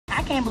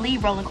can't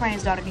believe Roland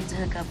Crane's daughter needs a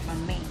hookup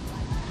from me.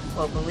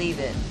 Well, believe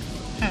it,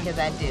 because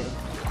I do.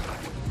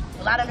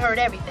 Well, I done heard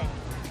everything.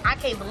 I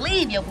can't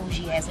believe your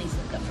bougie ass needs a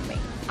hookup from me.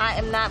 I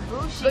am not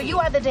bougie. But you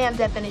are the damn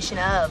definition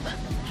of.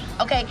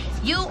 Okay,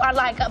 you are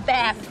like a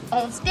bath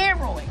on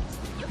steroids.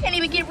 You can't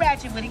even get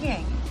ratchet with it,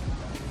 can you?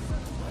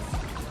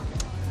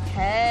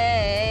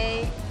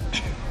 Hey.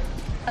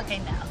 Okay,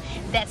 now,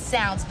 that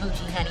sounds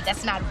bougie, honey.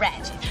 That's not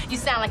ratchet. You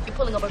sound like you're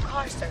pulling over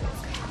car service.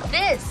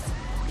 This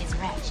is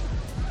ratchet.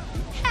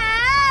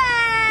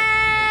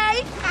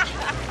 Hey!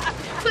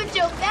 Put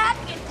your back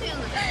into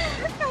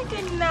it. I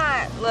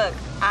cannot. Look,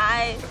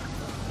 I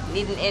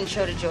need an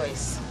intro to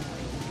Joyce.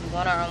 We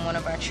want her on one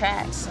of our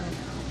tracks. And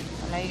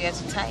I know you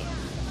guys are tight.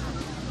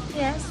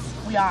 Yes,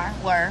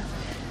 were.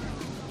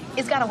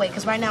 It's gotta wait,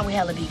 because right now we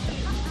hella deep.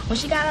 When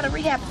she got out of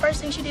rehab, the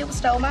first thing she did was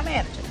stole my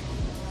manager.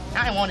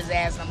 I didn't want his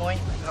ass no more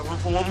anyway. Got room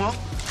for one more?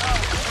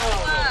 Come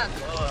on.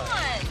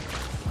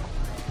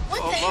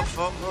 What the my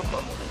fault.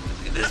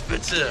 Look at this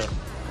bitch here.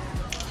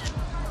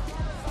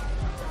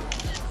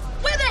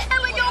 Where the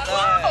hell are your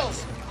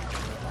clothes?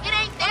 It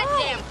ain't that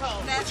damn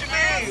cold. What you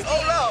mean?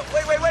 Hold up.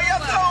 Wait, where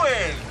y'all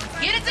going?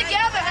 Get it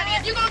together, honey.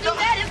 If you're gonna do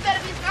that, it's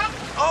better be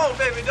something. Oh,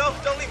 baby,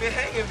 don't leave me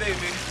hanging,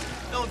 baby.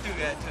 Don't do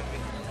that to me.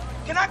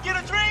 Can I get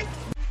a drink?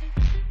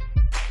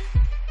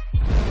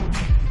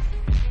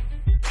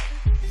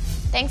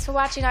 Thanks for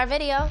watching our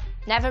video.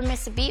 Never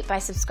miss a beat by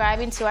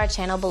subscribing to our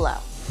channel below.